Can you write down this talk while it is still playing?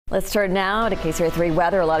Let's turn now to KCRA 3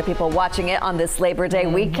 weather. A lot of people watching it on this Labor Day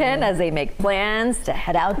weekend as they make plans to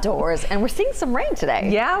head outdoors. And we're seeing some rain today.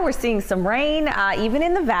 Yeah, we're seeing some rain even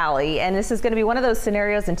in the valley. And this is going to be one of those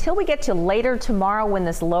scenarios until we get to later tomorrow when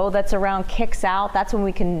this low that's around kicks out. That's when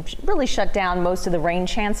we can really shut down most of the rain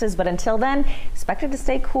chances. But until then, expect it to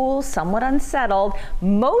stay cool, somewhat unsettled,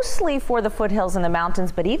 mostly for the foothills and the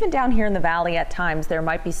mountains. But even down here in the valley at times, there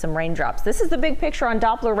might be some raindrops. This is the big picture on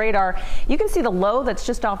Doppler radar. You can see the low that's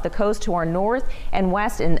just off the coast to our north and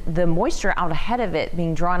west, and the moisture out ahead of it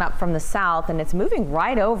being drawn up from the south, and it's moving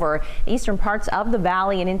right over eastern parts of the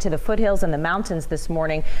valley and into the foothills and the mountains this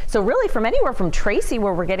morning. So really from anywhere from Tracy,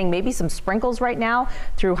 where we're getting maybe some sprinkles right now,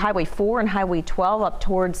 through Highway 4 and Highway 12 up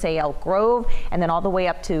towards, say, Elk Grove, and then all the way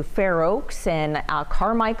up to Fair Oaks and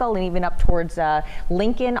Carmichael, and even up towards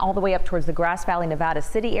Lincoln, all the way up towards the Grass Valley, Nevada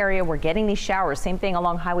City area. We're getting these showers. Same thing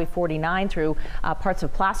along Highway 49 through parts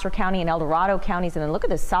of Placer County and El Dorado counties. And then look at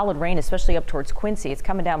this solid rain, especially up towards Quincy. It's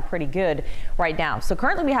coming down pretty good right now. So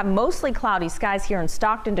currently we have mostly cloudy skies here in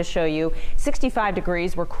Stockton to show you. 65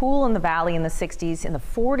 degrees. We're cool in the valley, in the 60s, in the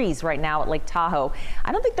 40s right now at Lake Tahoe.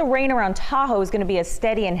 I don't think the rain around Tahoe is going to be as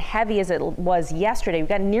steady and heavy as it was yesterday. We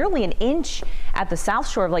got nearly an inch at the south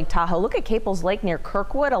shore of Lake Tahoe. Look at Caples Lake near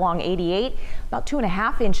Kirkwood along 88. About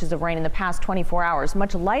 2.5 inches of rain in the past 24 hours.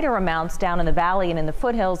 Much lighter amounts down in the valley and in the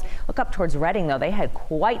foothills. Look up towards Redding, though. They had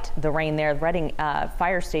quite the rain there. The Redding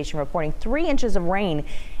Fire Station reporting 3 inches of rain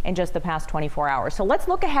in just the past 24 hours. So let's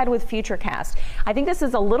look ahead with Futurecast. I think this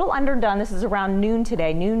is a little underdone. This is around noon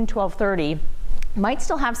today, noon 12:30. Might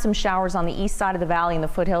still have some showers on the east side of the valley and the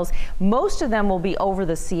foothills. Most of them will be over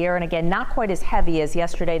the Sierra, and again, not quite as heavy as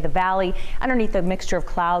yesterday. The valley underneath a mixture of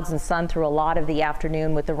clouds and sun through a lot of the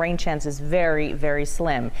afternoon, with the rain chances very, very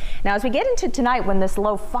slim. Now, as we get into tonight, when this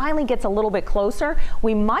low finally gets a little bit closer,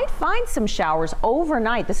 we might find some showers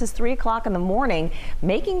overnight. This is 3 o'clock in the morning,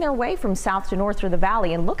 making their way from south to north through the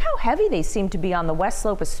valley. And look how heavy they seem to be on the west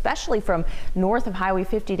slope, especially from north of Highway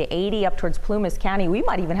 50 to 80 up towards Plumas County. We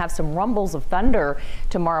might even have some rumbles of thunder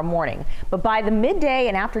tomorrow morning. But by the midday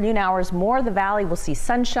and afternoon hours, more of the valley will see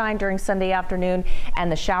sunshine during Sunday afternoon,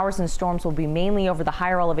 and the showers and storms will be mainly over the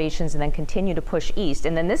higher elevations and then continue to push east.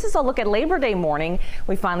 And then this is a look at Labor Day morning.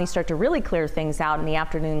 We finally start to really clear things out, and the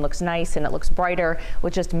afternoon looks nice and it looks brighter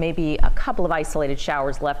with just maybe a couple of isolated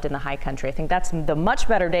showers left in the high country. I think that's the much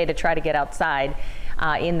better day to try to get outside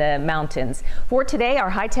in the mountains. For today, our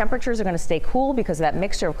high temperatures are going to stay cool because of that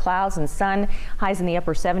mixture of clouds and sun. Highs in the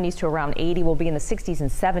upper 70s to around 80. Will be in the 60s and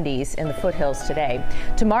 70s in the foothills today.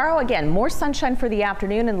 Tomorrow, again, more sunshine for the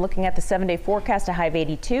afternoon, and looking at the 7-day forecast, a high of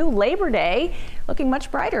 82. Labor Day looking much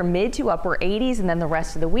brighter, mid to upper 80s, and then the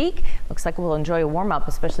rest of the week looks like we'll enjoy a warm up,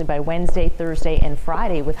 especially by Wednesday, Thursday, and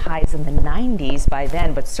Friday, with highs in the 90s by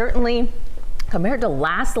then. But certainly, compared to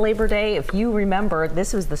last Labor Day, if you remember,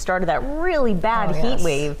 this was the start of that really bad heat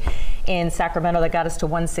wave in Sacramento that got us to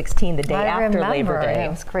 116 the day after Labor Day. It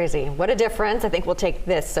was crazy. What a difference. I think we'll take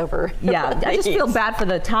this over. Yeah, I just feel bad for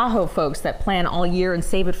the Tahoe folks that plan all year and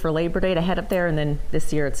save it for Labor Day to head up there, and then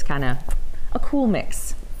this year it's kind of a cool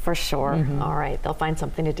mix. For sure. All right. They'll find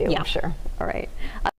something to do, I'm sure. All right.